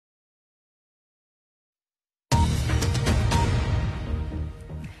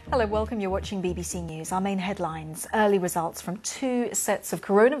Hello, welcome. You're watching BBC News. Our main headlines. Early results from two sets of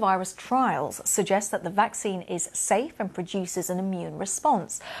coronavirus trials suggest that the vaccine is safe and produces an immune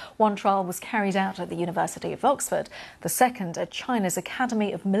response. One trial was carried out at the University of Oxford, the second at China's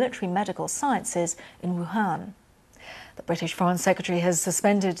Academy of Military Medical Sciences in Wuhan. The British Foreign Secretary has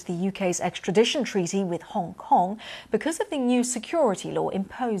suspended the UK's extradition treaty with Hong Kong because of the new security law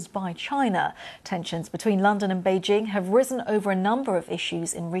imposed by China. Tensions between London and Beijing have risen over a number of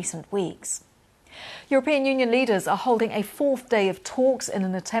issues in recent weeks. European Union leaders are holding a fourth day of talks in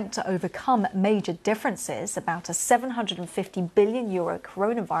an attempt to overcome major differences about a €750 billion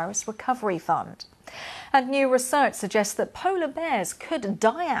coronavirus recovery fund. And new research suggests that polar bears could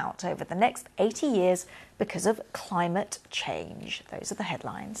die out over the next 80 years because of climate change. Those are the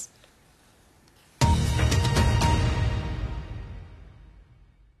headlines.